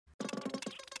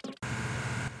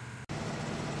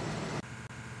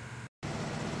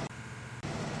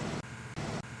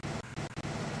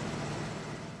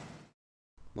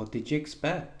What did you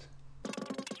expect?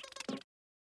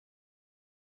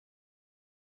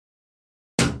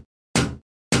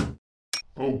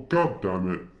 Oh, god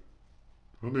damn it.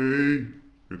 Honey,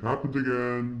 it happened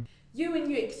again. You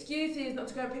and your excuses not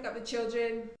to go and pick up the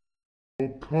children. Oh,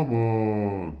 come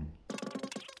on.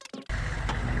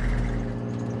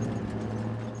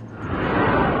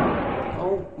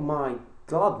 Oh my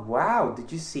god, wow,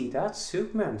 did you see that?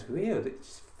 Superman's real, it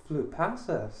just flew past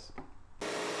us.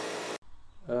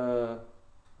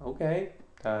 Okay,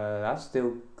 that's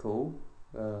still cool.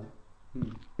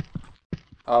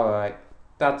 Alright,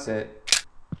 that's it.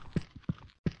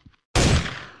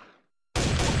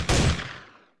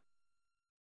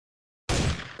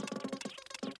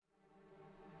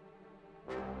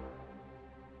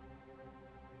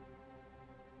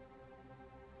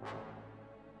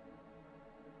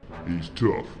 He's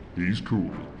tough, he's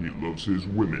cool, he loves his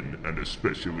women, and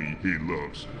especially he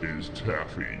loves his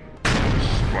taffy.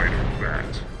 Despite of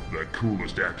that, the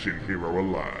coolest action hero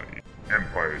alive.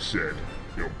 Empire said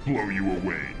he'll blow you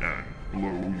away and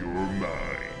blow your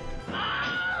mind.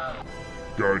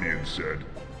 Guardian said,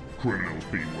 criminals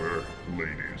beware,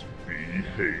 ladies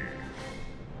behave.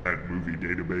 And Movie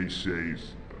Database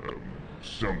says,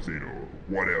 something or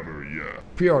whatever, yeah.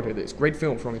 Pre-order this great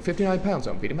film for only £59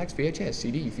 on Betamax, VHS,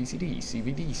 CD, VCD,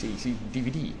 CVD, CC,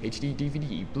 DVD, HD,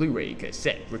 DVD, Blu-ray,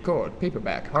 cassette, record,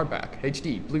 paperback, hardback,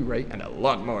 HD, Blu-ray, and a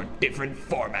lot more different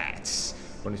formats.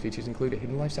 Bonus features include a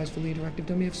hidden life-size fully interactive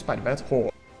dummy of Spider-Bat's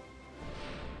Whore.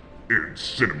 In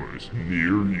cinemas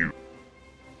near you.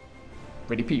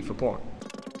 Rated P for porn.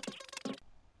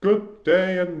 Good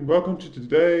day and welcome to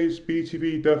today's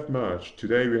BTV Deathmatch.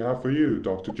 Today we have for you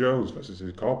Dr. Jones versus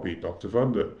his copy, Dr.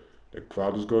 Thunder. The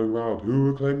crowd is going round who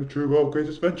will claim the true world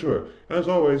greatest adventurer. And as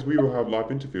always, we will have live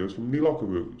interviews from the locker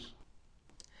rooms.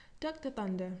 Dr.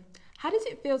 Thunder, how does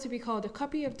it feel to be called a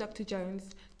copy of Dr.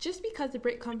 Jones just because the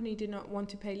Brit company did not want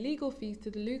to pay legal fees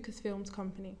to the Lucasfilms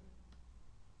company?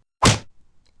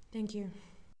 Thank you.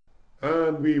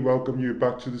 And we welcome you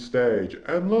back to the stage.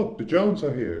 And look, the Jones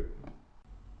are here.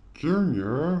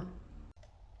 Junior?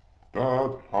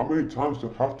 Dad, how many times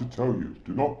do I have to tell you?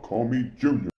 Do not call me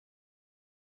Junior.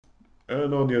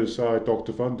 And on the other side,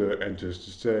 Dr. Thunder enters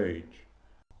the stage.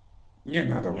 You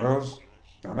know the rules.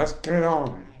 Now let's get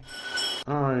on.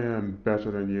 I am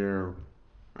better than you.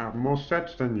 I have more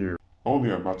sets than you. Only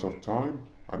a matter of time.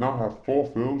 I now have 4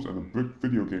 films and a big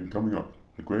video game coming up.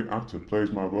 A great actor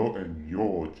plays my role and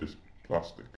you're just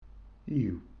plastic.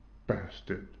 You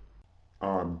bastard.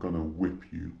 I'm gonna whip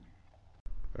you.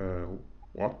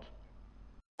 What?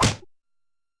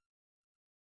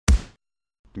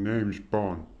 Name's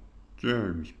Bond.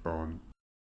 James Bond.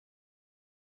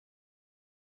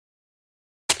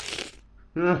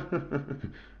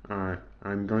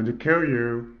 I'm going to kill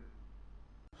you.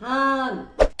 Han!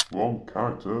 Wrong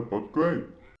character, but great.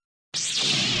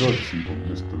 Courtesy of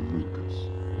Mr. Lucas.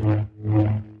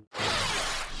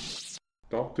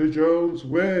 Dr. Jones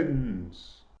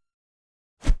wins.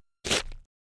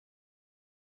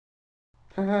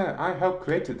 Haha, I helped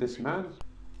create this, man.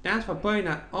 Thanks for putting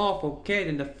that awful kid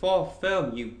in the 4th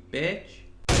film, you bitch.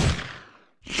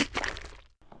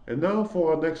 And now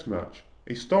for our next match.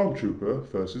 A Stormtrooper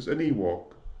versus an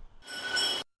Ewok.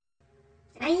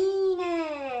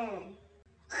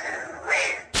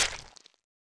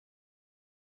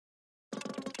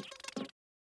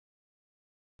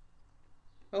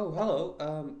 Oh, hello,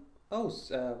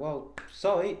 well,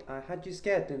 sorry, I had you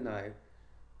scared, didn't I?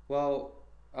 Well,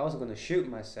 I wasn't gonna shoot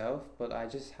myself, but I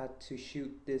just had to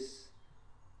shoot this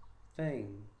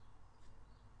thing.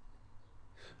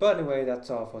 But anyway, that's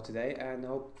all for today, and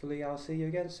hopefully I'll see you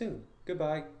again soon.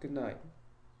 Goodbye, good night.